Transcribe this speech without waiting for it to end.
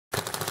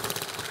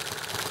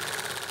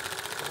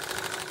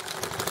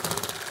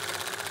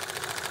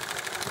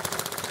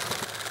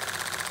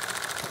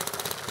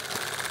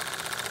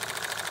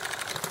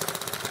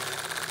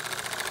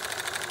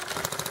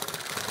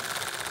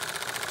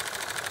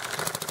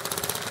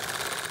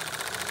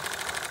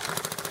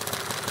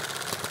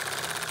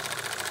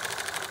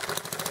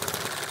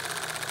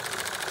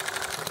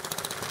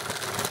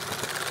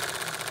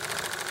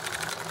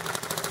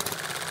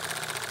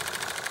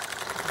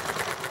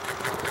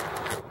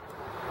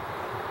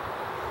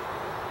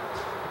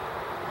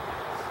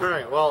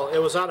Alright, well, it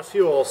was out of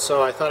fuel,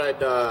 so I thought I'd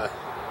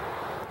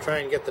try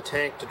and get the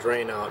tank to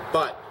drain out,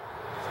 but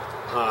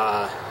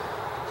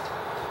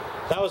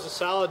that was a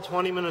solid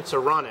 20 minutes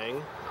of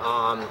running.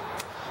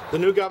 The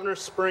new governor's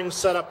spring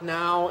setup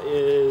now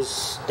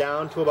is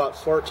down to about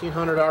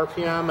 1400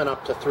 RPM and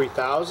up to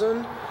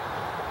 3000.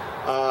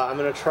 I'm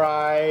going to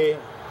try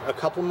a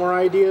couple more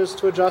ideas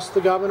to adjust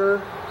the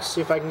governor,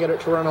 see if I can get it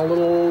to run a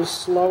little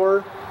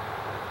slower.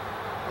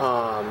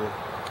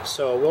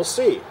 So we'll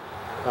see.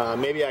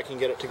 Maybe I can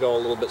get it to go a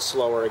little bit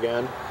slower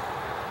again.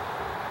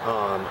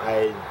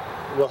 I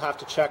will have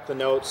to check the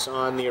notes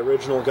on the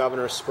original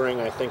governor's spring.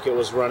 I think it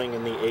was running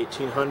in the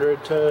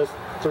 1800 to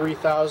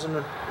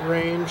 3000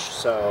 range,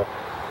 so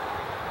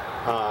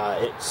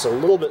it's a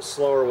little bit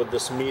slower with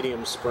this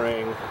medium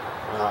spring,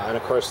 and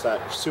of course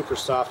that super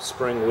soft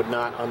spring would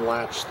not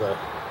unlatch the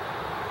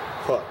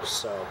hook,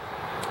 so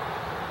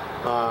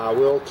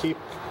we'll keep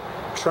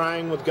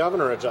trying with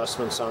governor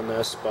adjustments on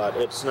this, but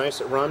it's nice.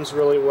 It runs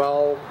really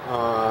well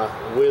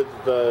with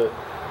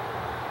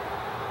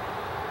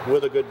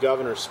a good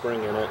governor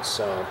spring in it,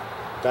 so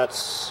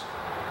that's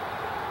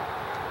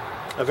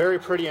a very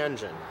pretty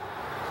engine.